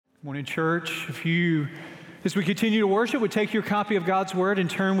Morning, church. As we continue to worship, would take your copy of God's Word and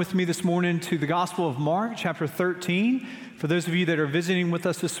turn with me this morning to the Gospel of Mark, chapter 13. For those of you that are visiting with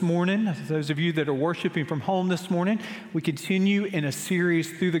us this morning, those of you that are worshiping from home this morning, we continue in a series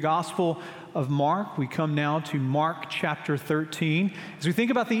through the Gospel of Mark. We come now to Mark chapter 13. As we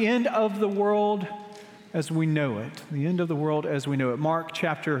think about the end of the world as we know it, the end of the world as we know it. Mark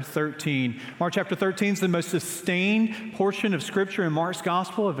chapter 13. Mark chapter 13 is the most sustained portion of Scripture in Mark's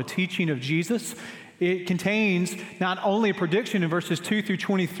Gospel of a teaching of Jesus. It contains not only a prediction in verses 2 through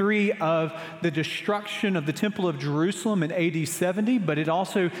 23 of the destruction of the Temple of Jerusalem in AD 70, but it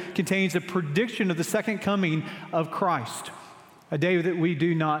also contains a prediction of the second coming of Christ, a day that we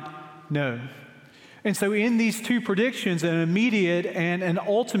do not know. And so in these two predictions, an immediate and an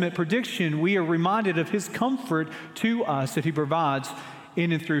ultimate prediction, we are reminded of his comfort to us that he provides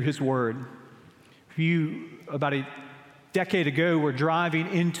in and through his word. About a decade ago, were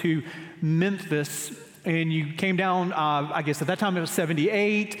driving into Memphis, and you came down, I guess at that time it was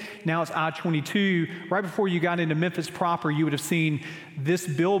 78, now it's I-22. Right before you got into Memphis proper, you would have seen this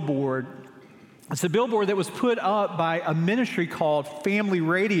billboard. It's a billboard that was put up by a ministry called Family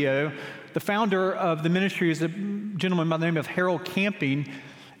Radio. The founder of the ministry is a gentleman by the name of Harold Camping.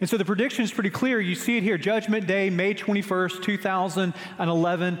 And so the prediction is pretty clear. You see it here, Judgment Day, May 21st,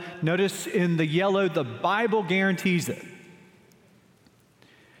 2011. Notice in the yellow, the Bible guarantees it.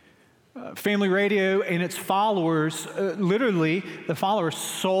 Family Radio and its followers, literally, the followers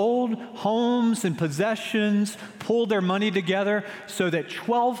sold homes and possessions, pulled their money together so that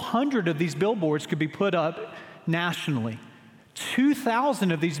 1,200 of these billboards could be put up nationally.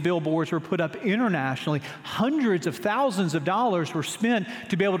 2,000 of these billboards were put up internationally. Hundreds of thousands of dollars were spent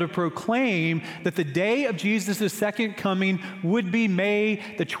to be able to proclaim that the day of Jesus' second coming would be May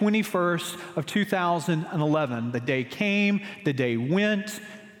the 21st of 2011. The day came, the day went,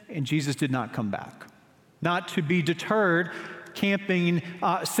 and Jesus did not come back. Not to be deterred, Camping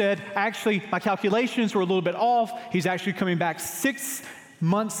said, actually, my calculations were a little bit off. He's actually coming back 6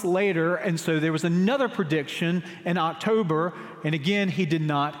 months later, and so there was another prediction in October, and again, he did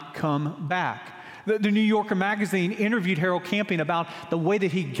not come back. The New Yorker magazine interviewed Harold Camping about the way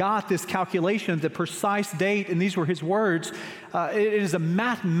that he got this calculation, the precise date, and these were his words. It is a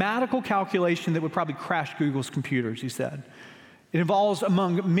mathematical calculation that would probably crash Google's computers, he said. It involves,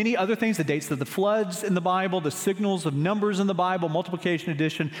 among many other things, the dates of the floods in the Bible, the signals of numbers in the Bible, multiplication,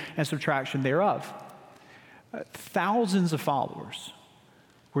 addition, and subtraction thereof. Thousands of followers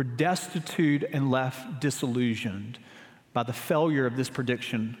were destitute and left disillusioned by the failure of this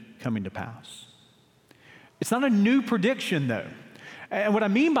prediction coming to pass. It's not a new prediction, though. And what I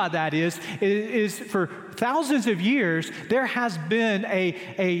mean by that is for thousands of years, there has been a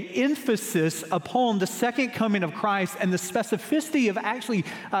emphasis upon the second coming of Christ and the specificity of actually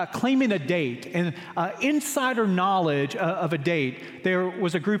claiming a date and insider knowledge of a date. There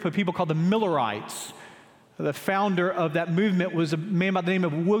was a group of people called the Millerites. The founder of that movement was a man by the name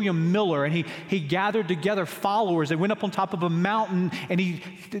of William Miller, and he gathered together followers. They went up on top of a mountain, and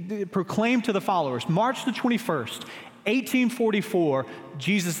he proclaimed to the followers, March the 21st, 1844,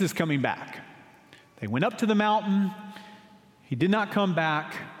 Jesus is coming back. They went up to the mountain. He did not come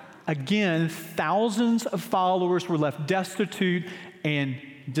back. Again, thousands of followers were left destitute and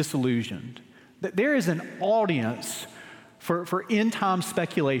disillusioned. There is an audience for end-time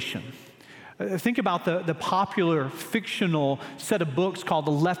speculation. Think about the popular fictional set of books called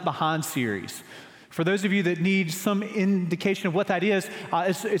the Left Behind series. For those of you that need some indication of what that is,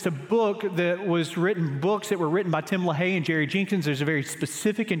 it's a book that was written, books that were written by Tim LaHaye and Jerry Jenkins. There's a very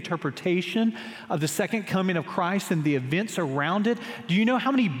specific interpretation of the second coming of Christ and the events around it. Do you know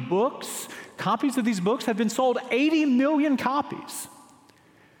how many copies of these books have been sold? 80 million copies.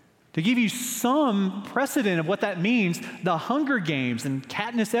 To give you some precedent of what that means, The Hunger Games and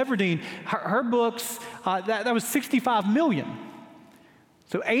Katniss Everdeen, her books, that was 65 million.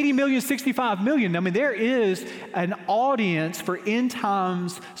 So 80 million, 65 million. I mean, there is an audience for end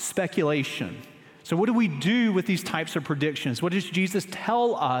times speculation. So what do we do with these types of predictions? What does Jesus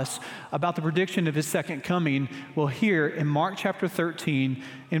tell us about the prediction of his second coming? Well, here in Mark chapter 13,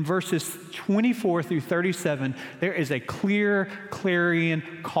 in verses 24 through 37, there is a clear, clarion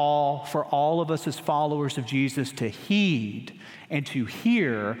call for all of us as followers of Jesus to heed and to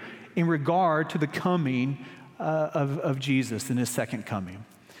hear in regard to the coming of Jesus in his second coming.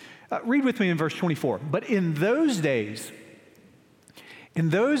 Read with me in verse 24. But in those days,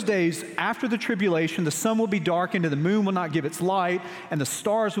 after the tribulation, the sun will be darkened and the moon will not give its light, and the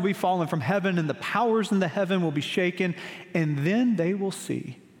stars will be fallen from heaven, and the powers in the heaven will be shaken, and then they will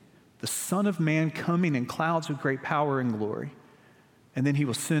see the Son of Man coming in clouds with great power and glory. And then he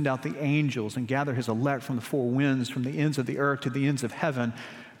will send out the angels and gather his elect from the four winds, from the ends of the earth to the ends of heaven.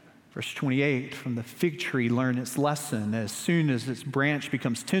 Verse 28, from the fig tree learn its lesson. As soon as its branch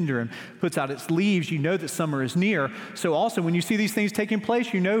becomes tender and puts out its leaves, you know that summer is near. So also when you see these things taking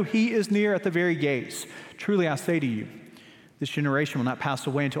place, you know he is near at the very gates. Truly I say to you, this generation will not pass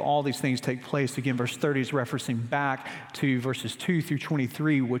away until all these things take place. Again, verse 30 is referencing back to verses 2 through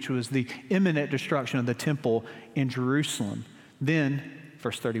 23, which was the imminent destruction of the temple in Jerusalem. Then,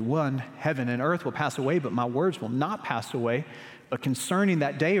 verse 31, heaven and earth will pass away, but my words will not pass away. But concerning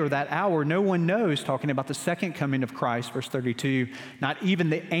that day or that hour, no one knows, talking about the second coming of Christ, verse 32, not even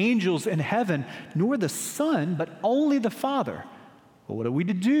the angels in heaven, nor the Son, but only the Father. Well, what are we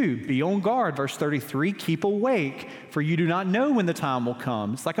to do? Be on guard, verse 33, keep awake, for you do not know when the time will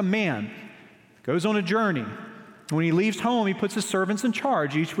come. It's like a man goes on a journey. When he leaves home, he puts his servants in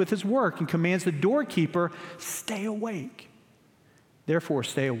charge, each with his work, and commands the doorkeeper, stay awake. Therefore,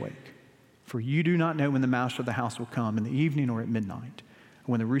 stay awake, for you do not know when the master of the house will come, in the evening or at midnight,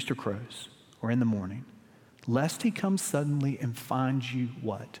 or when the rooster crows, or in the morning, lest he come suddenly and find you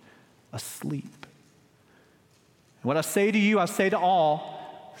what? Asleep. And what I say to you, I say to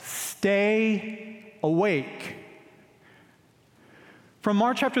all, stay awake. From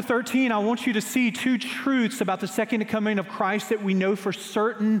Mark chapter 13, I want you to see two truths about the second coming of Christ that we know for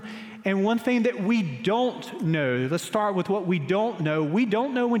certain, and one thing that we don't know. Let's start with what we don't know. We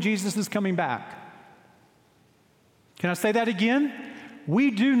don't know when Jesus is coming back. Can I say that again? We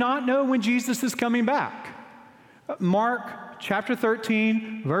do not know when Jesus is coming back. Mark chapter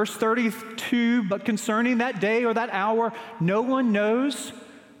 13, verse 32, but concerning that day or that hour, no one knows,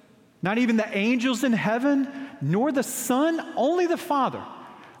 not even the angels in heaven, nor the Son, only the Father.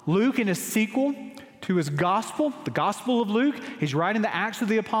 Luke, in his sequel to his gospel, the Gospel of Luke, he's writing the Acts of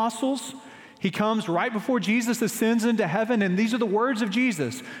the Apostles. He comes right before Jesus ascends into heaven, and these are the words of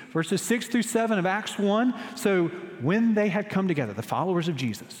Jesus, verses 6 through 7 of Acts 1. So when they had come together, the followers of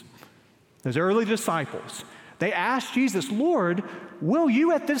Jesus, those early disciples, they asked Jesus, Lord, will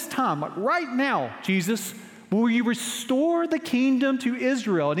you at this time, like right now, Jesus, will you restore the kingdom to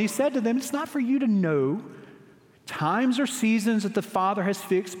Israel? And he said to them, it's not for you to know times or seasons that the Father has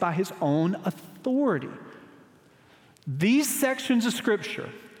fixed by his own authority. These sections of Scripture,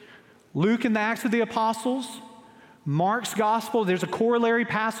 Luke and the Acts of the Apostles, Mark's Gospel, there's a corollary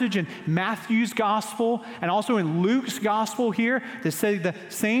passage in Matthew's Gospel and also in Luke's Gospel here that say the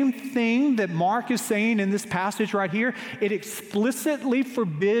same thing that Mark is saying in this passage right here. It explicitly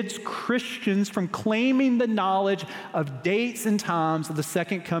forbids Christians from claiming the knowledge of dates and times of the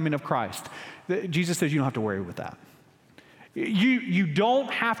second coming of Christ. Jesus says you don't have to worry with that. You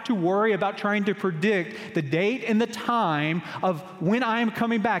don't have to worry about trying to predict the date and the time of when I am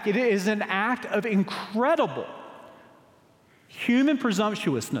coming back. It is an act of incredible human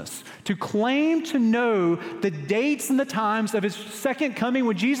presumptuousness to claim to know the dates and the times of his second coming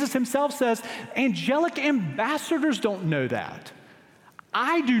when Jesus himself says, angelic ambassadors don't know that.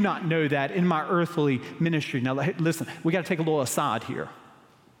 I do not know that in my earthly ministry. Now, listen, we got to take a little aside here.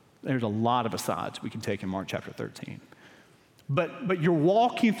 There's a lot of asides we can take in Mark chapter 13. But you're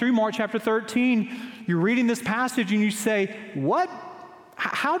walking through Mark chapter 13, you're reading this passage and you say, what?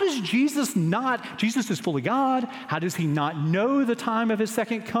 How does Jesus is fully God. How does he not know the time of his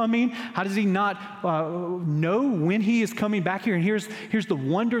second coming? How does he not know when he is coming back here? And here's the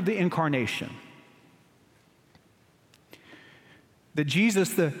wonder of the incarnation. That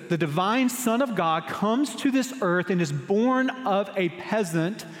Jesus, the divine Son of God, comes to this earth and is born of a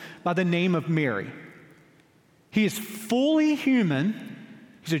peasant by the name of Mary. He is fully human.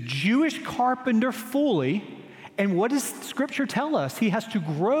 He's a Jewish carpenter fully. And what does Scripture tell us? He has to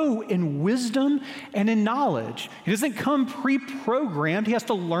grow in wisdom and in knowledge. He doesn't come pre-programmed. He has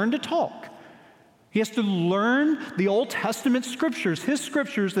to learn to talk. He has to learn the Old Testament Scriptures, his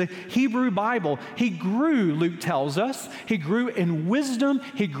Scriptures, the Hebrew Bible. He grew, Luke tells us. He grew in wisdom.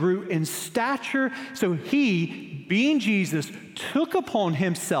 He grew in stature. So he, being Jesus, took upon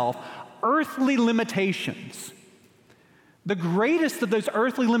himself earthly limitations. The greatest of those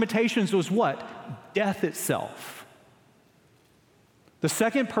earthly limitations was what? Death itself. The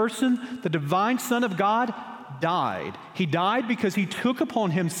second person, the divine Son of God, died. He died because he took upon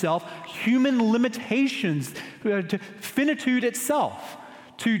himself human limitations, to finitude itself.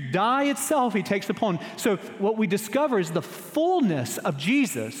 To die itself, he takes upon. So what we discover is the fullness of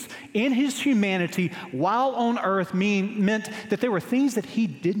Jesus in his humanity while on earth meant that there were things that he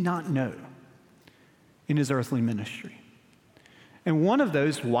did not know in his earthly ministry. And one of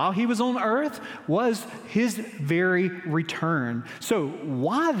those, while he was on earth, was his very return. So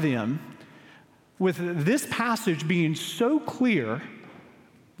why then, with this passage being so clear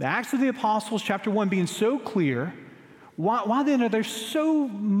The Acts of the Apostles, chapter 1, being so clear, why then are there so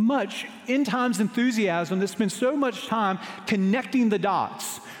much end times enthusiasm that spends so much time connecting the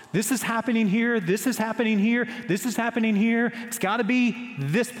dots? This is happening here, this is happening here, this is happening here. It's got to be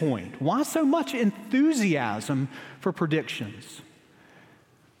this point. Why so much enthusiasm for predictions?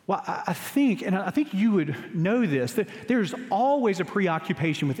 Well, I think you would know this, that there's always a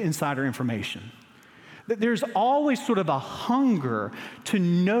preoccupation with insider information. That there's always sort of a hunger to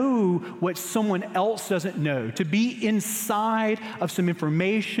know what someone else doesn't know, to be inside of some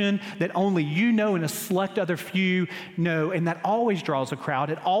information that only you know and a select other few know, and that always draws a crowd.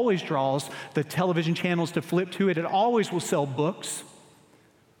 It always draws the television channels to flip to it. It always will sell books.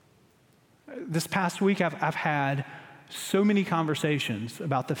 This past week, I've had so many conversations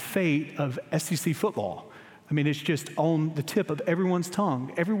about the fate of SEC football. I mean, it's just on the tip of everyone's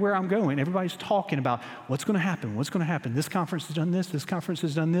tongue. Everywhere I'm going, everybody's talking about what's going to happen, what's going to happen. This conference has done this conference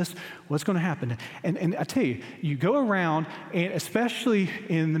has done this, what's going to happen? And I tell you, you go around, and especially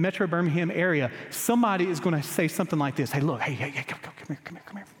in the Metro Birmingham area, somebody is going to say something like this. Hey, look, hey,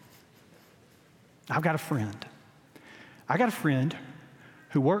 come here. I've got a friend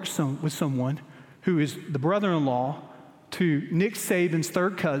who works with someone who is the brother-in-law to Nick Saban's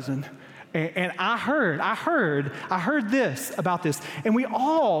third cousin. And I heard this about this. And we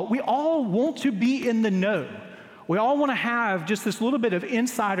all want to be in the know. We all want to have just this little bit of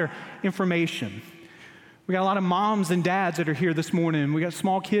insider information. We got a lot of moms and dads that are here this morning. We got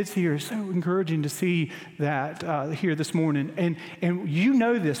small kids here. It's so encouraging to see that here this morning. And you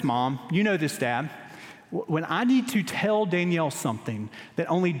know this, Mom. You know this, Dad. When I need to tell Danielle something that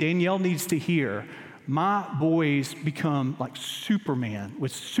only Danielle needs to hear, my boys become like Superman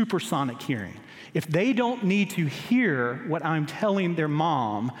with supersonic hearing. If they don't need to hear what I'm telling their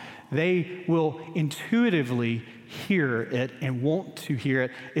mom, they will intuitively hear it and want to hear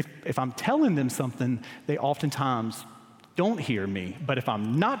it. If I'm telling them something, they oftentimes don't hear me. But if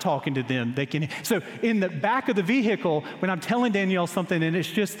I'm not talking to them, they can. So in the back of the vehicle, when I'm telling Danielle something and it's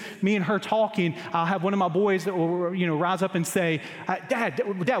just me and her talking, I'll have one of my boys that will, rise up and say, Dad,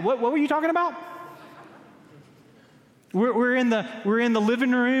 what were you talking about? We're in the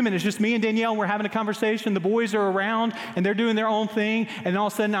living room, and it's just me and Danielle, and we're having a conversation. The boys are around, and they're doing their own thing, and all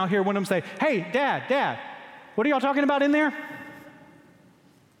of a sudden I'll hear one of them say, hey, Dad, what are y'all talking about in there?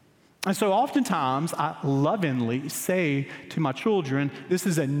 And so oftentimes I lovingly say to my children, this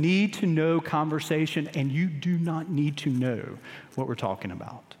is a need-to-know conversation, and you do not need to know what we're talking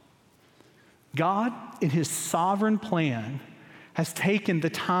about. God, in his sovereign plan, has taken the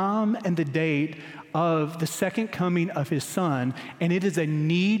time and the date of the second coming of his son, and it is a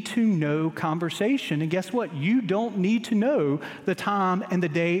need-to-know conversation. And guess what? You don't need to know the time and the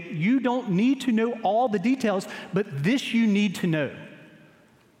date. You don't need to know all the details, but this you need to know.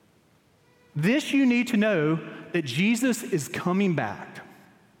 This you need to know, that Jesus is coming back.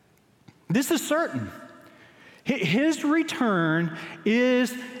 This is certain. His return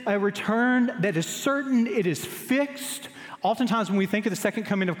is a return that is certain, it is fixed. Oftentimes when we think of the second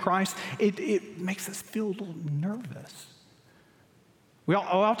coming of Christ, it makes us feel a little nervous. We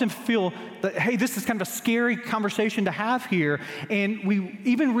often feel that, hey, this is kind of a scary conversation to have here. And we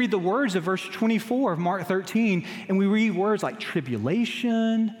even read the words of verse 24 of Mark 13, and we read words like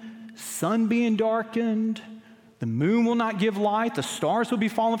tribulation, sun being darkened, the moon will not give light, the stars will be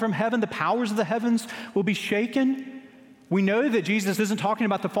fallen from heaven, the powers of the heavens will be shaken. We know that Jesus isn't talking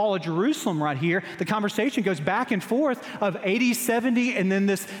about the fall of Jerusalem right here. The conversation goes back and forth of 80, 70, and then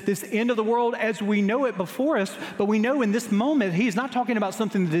this end of the world as we know it before us. But we know in this moment, he is not talking about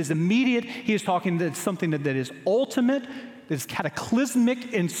something that is immediate. He is talking about something that is ultimate, that is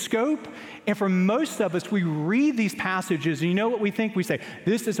cataclysmic in scope. And for most of us, we read these passages, and you know what we think? We say,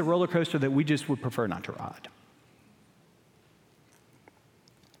 this is a roller coaster that we just would prefer not to ride.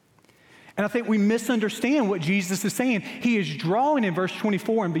 And I think we misunderstand what Jesus is saying. He is drawing in verse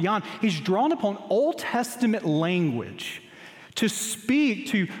 24 and beyond, he's drawn upon Old Testament language to speak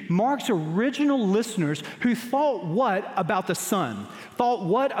to Mark's original listeners who thought what about the sun? Thought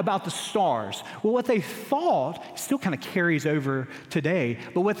what about the stars? Well, what they thought still kind of carries over today,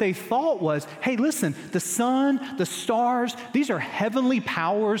 but what they thought was, hey, listen, the sun, the stars, these are heavenly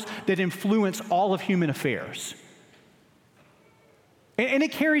powers that influence all of human affairs. And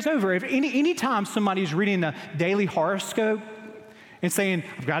it carries over. If any time somebody's reading the daily horoscope, and saying,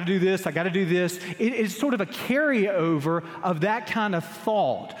 I've got to do this, I got to do this. It is sort of a carryover of that kind of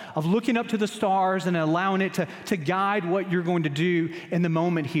thought, of looking up to the stars and allowing it to guide what you're going to do in the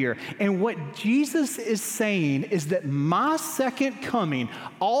moment here. And what Jesus is saying is that my second coming,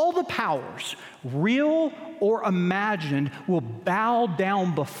 all the powers, real or imagined, will bow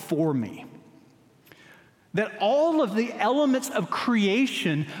down before me. That all of the elements of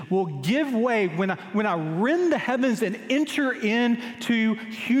creation will give way when I rend the heavens and enter into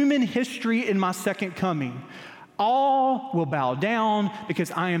human history in my second coming. All will bow down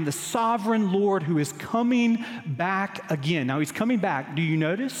because I am the sovereign Lord who is coming back again. Now he's coming back. Do you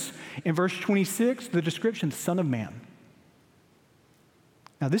notice in verse 26, the description, Son of Man?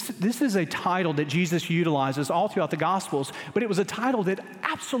 Now, this is a title that Jesus utilizes all throughout the Gospels, but it was a title that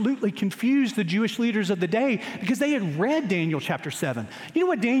absolutely confused the Jewish leaders of the day because they had read Daniel chapter 7. You know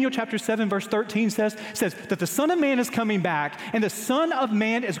what Daniel chapter 7 verse 13 says? It says that the Son of Man is coming back, and the Son of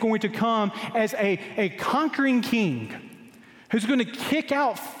Man is going to come as a conquering king who's going to kick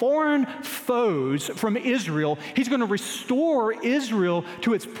out foreign foes from Israel. He's going to restore Israel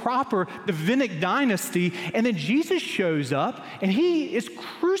to its proper Davidic dynasty. And then Jesus shows up, and he is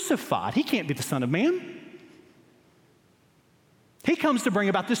crucified. He can't be the Son of Man. He comes to bring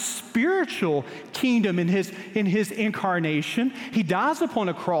about this spiritual kingdom in his incarnation. He dies upon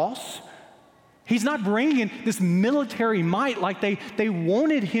a cross. He's not bringing this military might like they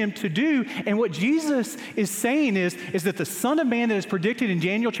wanted him to do. And what Jesus is saying is that the Son of Man that is predicted in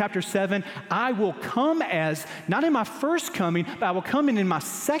Daniel chapter 7, I will come as, not in my first coming, but I will come in my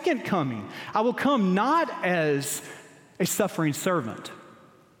second coming. I will come not as a suffering servant,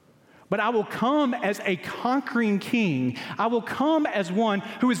 but I will come as a conquering king. I will come as one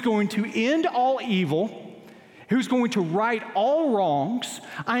who is going to end all evil, who's going to right all wrongs.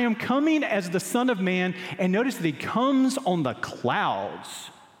 I am coming as the Son of Man, and notice that he comes on the clouds.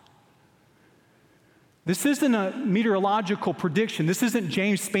 This isn't a meteorological prediction. This isn't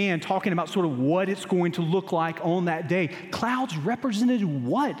James Spann talking about sort of what it's going to look like on that day. Clouds represented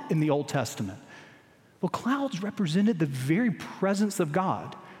what in the Old Testament? Well, clouds represented the very presence of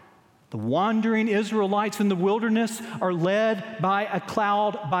God. The wandering Israelites in the wilderness are led by a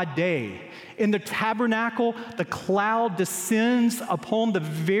cloud by day. In the tabernacle, the cloud descends upon the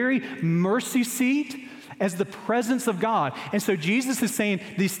very mercy seat as the presence of God. And so Jesus is saying,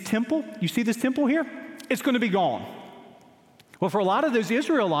 this temple, you see this temple here? It's going to be gone. Well, for a lot of those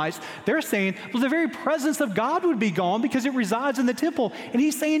Israelites, they're saying, well, the very presence of God would be gone because it resides in the temple. And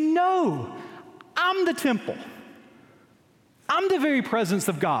he's saying, no, I'm the temple. I'm the very presence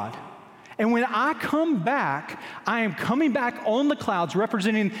of God. And when I come back, I am coming back on the clouds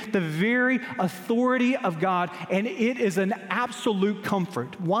representing the very authority of God, and it is an absolute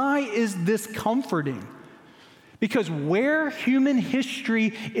comfort. Why is this comforting? Because where human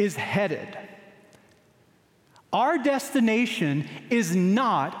history is headed, our destination is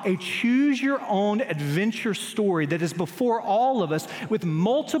not a choose-your-own adventure story that is before all of us with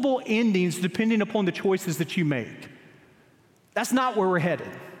multiple endings depending upon the choices that you make. That's not where we're headed.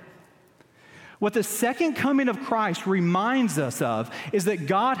 What the second coming of Christ reminds us of is that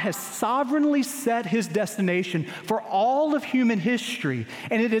God has sovereignly set his destination for all of human history,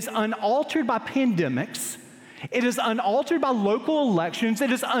 and it is unaltered by pandemics. It is unaltered by local elections.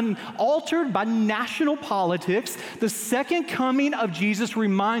 It is unaltered by national politics. The second coming of Jesus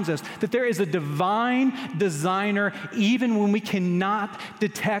reminds us that there is a divine designer even when we cannot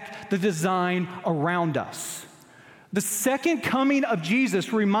detect the design around us. The second coming of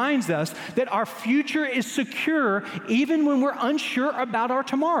Jesus reminds us that our future is secure even when we're unsure about our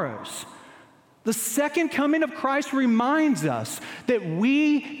tomorrows. The second coming of Christ reminds us that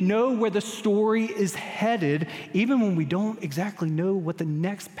we know where the story is headed even when we don't exactly know what the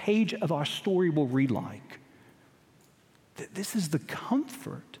next page of our story will read like. This is the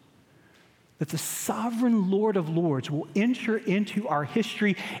comfort that the sovereign Lord of Lords will enter into our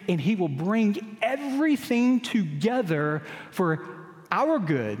history, and he will bring everything together for our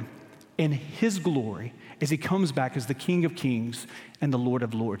good and his glory as he comes back as the King of Kings and the Lord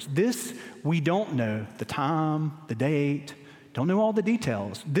of Lords. This we don't know the time, the date, don't know all the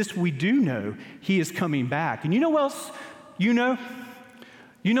details. This we do know, he is coming back. And you know what else you know?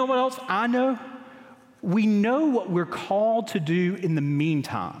 You know what else I know? We know what we're called to do in the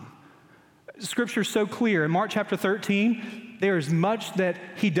meantime. Scripture is so clear. In Mark chapter 13, there is much that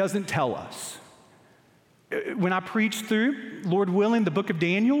he doesn't tell us. When I preach through, Lord willing, the book of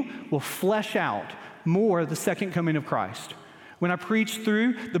Daniel will flesh out more of the second coming of Christ. When I preach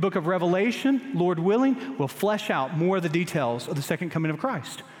through the book of Revelation, Lord willing, will flesh out more of the details of the second coming of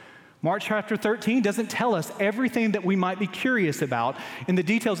Christ. Mark chapter 13 doesn't tell us everything that we might be curious about. In the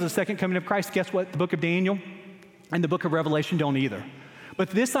details of the second coming of Christ, guess what? The book of Daniel and the book of Revelation don't either. But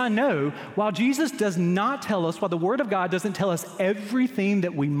this I know, while Jesus does not tell us, while the Word of God doesn't tell us everything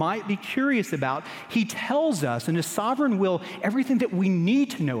that we might be curious about, He tells us in His sovereign will everything that we need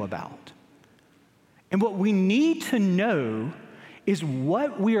to know about. And what we need to know is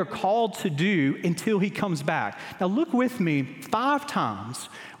what we are called to do until He comes back. Now look with me, 5 times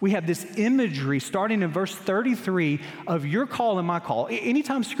we have this imagery starting in verse 33 of your call and my call.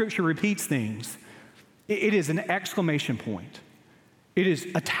 Anytime Scripture repeats things, it is an exclamation point. It is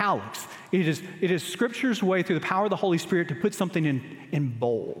italics. It is Scripture's way through the power of the Holy Spirit to put something in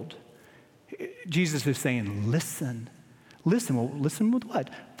bold. Jesus is saying, listen. Listen. Well, listen with what?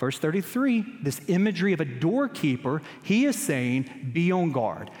 Verse 33, this imagery of a doorkeeper, He is saying, be on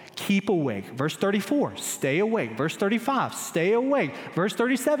guard, keep awake. Verse 34, stay awake. Verse 35, stay awake. Verse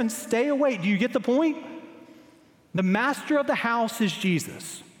 37, stay awake. Do you get the point? The master of the house is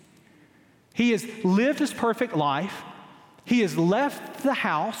Jesus. He has lived His perfect life. He has left the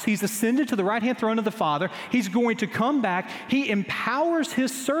house. He's ascended to the right-hand throne of the Father. He's going to come back. He empowers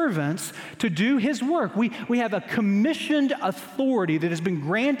His servants to do His work. We have a commissioned authority that has been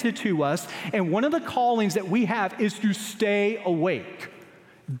granted to us, and one of the callings that we have is to stay awake,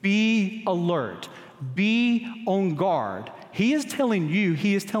 be alert, be on guard. He is telling you,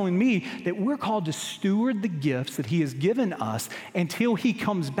 He is telling me that we're called to steward the gifts that He has given us until He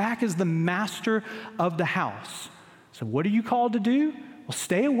comes back as the master of the house. So what are you called to do? Well,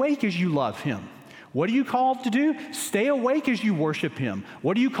 stay awake as you love Him. What are you called to do? Stay awake as you worship Him.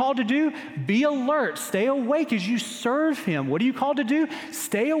 What are you called to do? Be alert. Stay awake as you serve Him. What are you called to do?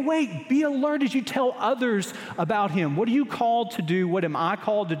 Stay awake. Be alert as you tell others about Him. What are you called to do? What am I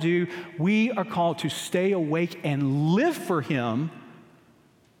called to do? We are called to stay awake and live for Him.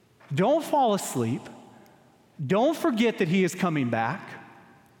 Don't fall asleep. Don't forget that He is coming back.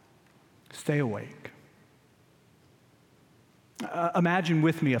 Stay awake. Imagine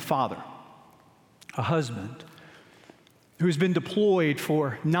with me a father, a husband, who's been deployed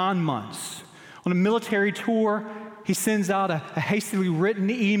for 9 months. On a military tour, he sends out a hastily written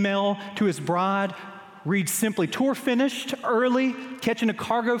email to his bride, reads simply, tour finished early, catching a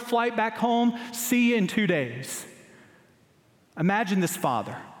cargo flight back home, see you in 2 days. Imagine this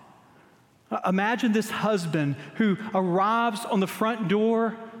father. Imagine this husband who arrives on the front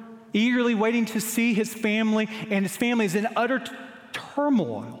door, eagerly waiting to see his family, and his family is in utter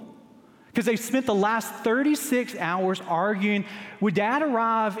turmoil because they've spent the last 36 hours arguing, would Dad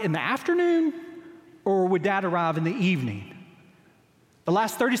arrive in the afternoon or would Dad arrive in the evening? The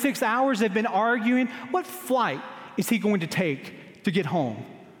last 36 hours they've been arguing, what flight is he going to take to get home?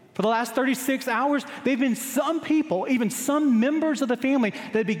 For the last 36 hours, they've been some people, even some members of the family,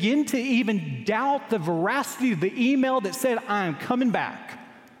 that begin to even doubt the veracity of the email that said, I am coming back.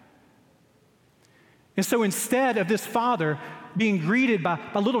 And so instead of this father being greeted by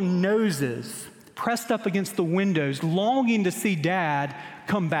little noses pressed up against the windows, longing to see Dad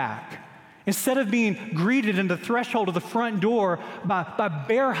come back, instead of being greeted in the threshold of the front door by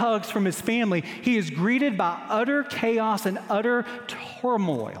bear hugs from his family, he is greeted by utter chaos and utter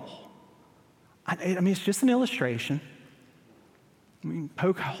turmoil. I mean, it's just an illustration. I mean,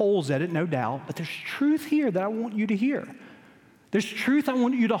 poke holes at it, no doubt, but there's truth here that I want you to hear. There's truth I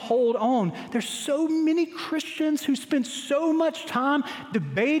want you to hold on. There's so many Christians who spend so much time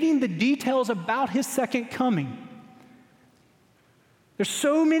debating the details about His second coming. There's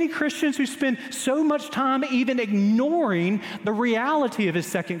so many Christians who spend so much time even ignoring the reality of His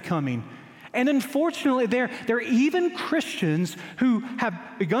second coming. And unfortunately, there are even Christians who have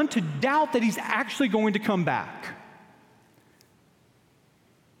begun to doubt that He's actually going to come back.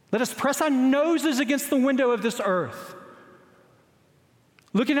 Let us press our noses against the window of this earth,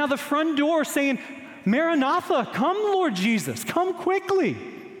 looking out the front door saying, Maranatha, come Lord Jesus, come quickly.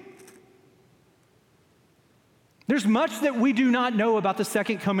 There's much that we do not know about the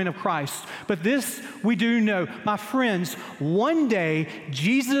second coming of Christ, but this we do know. My friends, one day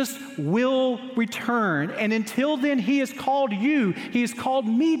Jesus will return, and until then He has called you, He has called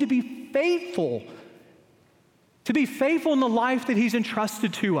me to be faithful in the life that He's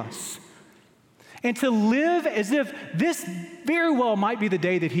entrusted to us. And to live as if this very well might be the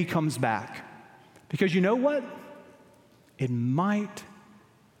day that He comes back. Because you know what? It might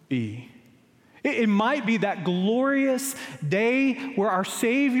be. It might be that glorious day where our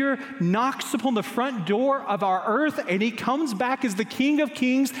Savior knocks upon the front door of our earth and He comes back as the King of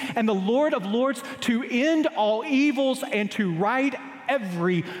Kings and the Lord of Lords to end all evils and to right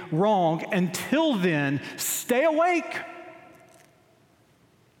every wrong. Until then, stay awake.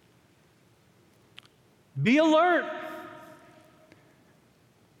 Be alert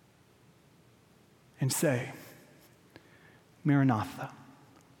and say, Maranatha,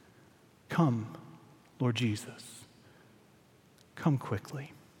 come, Lord Jesus. Come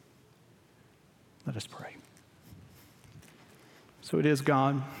quickly. Let us pray. So it is,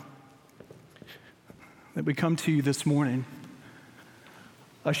 God, that we come to you this morning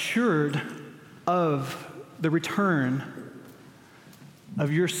assured of the return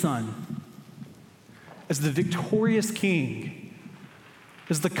of your Son as the victorious King,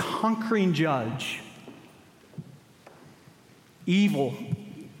 as the conquering judge. Evil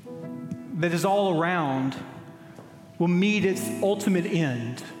that is all around will meet its ultimate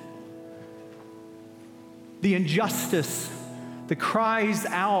end. The injustice that cries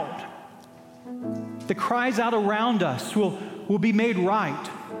out around us will be made right.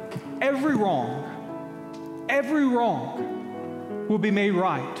 Every wrong will be made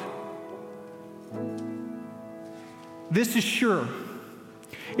right. This is sure.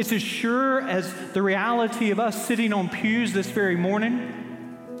 It's as sure as the reality of us sitting on pews this very morning,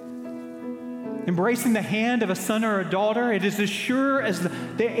 embracing the hand of a son or a daughter. It is as sure as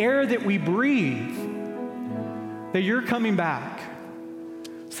the air that we breathe that you're coming back.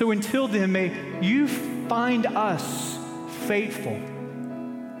 So until then, may you find us faithful.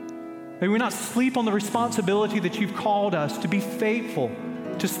 May we not sleep on the responsibility that you've called us to be faithful,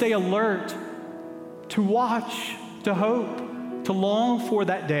 to stay alert, to watch, to hope, to long for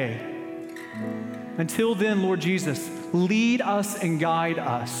that day. Until then, Lord Jesus, lead us and guide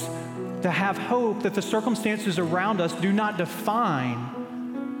us to have hope that the circumstances around us do not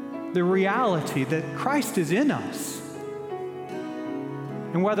define the reality that Christ is in us.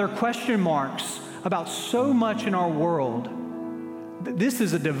 And while there are question marks about so much in our world, this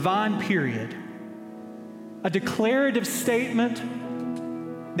is a divine period, a declarative statement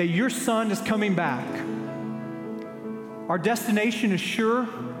that your Son is coming back. Our destination is sure.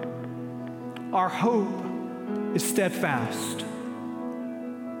 Our hope is steadfast.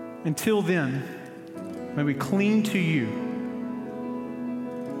 Until then, may we cling to you.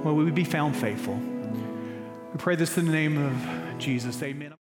 May we be found faithful. We pray this in the name of Jesus. Amen.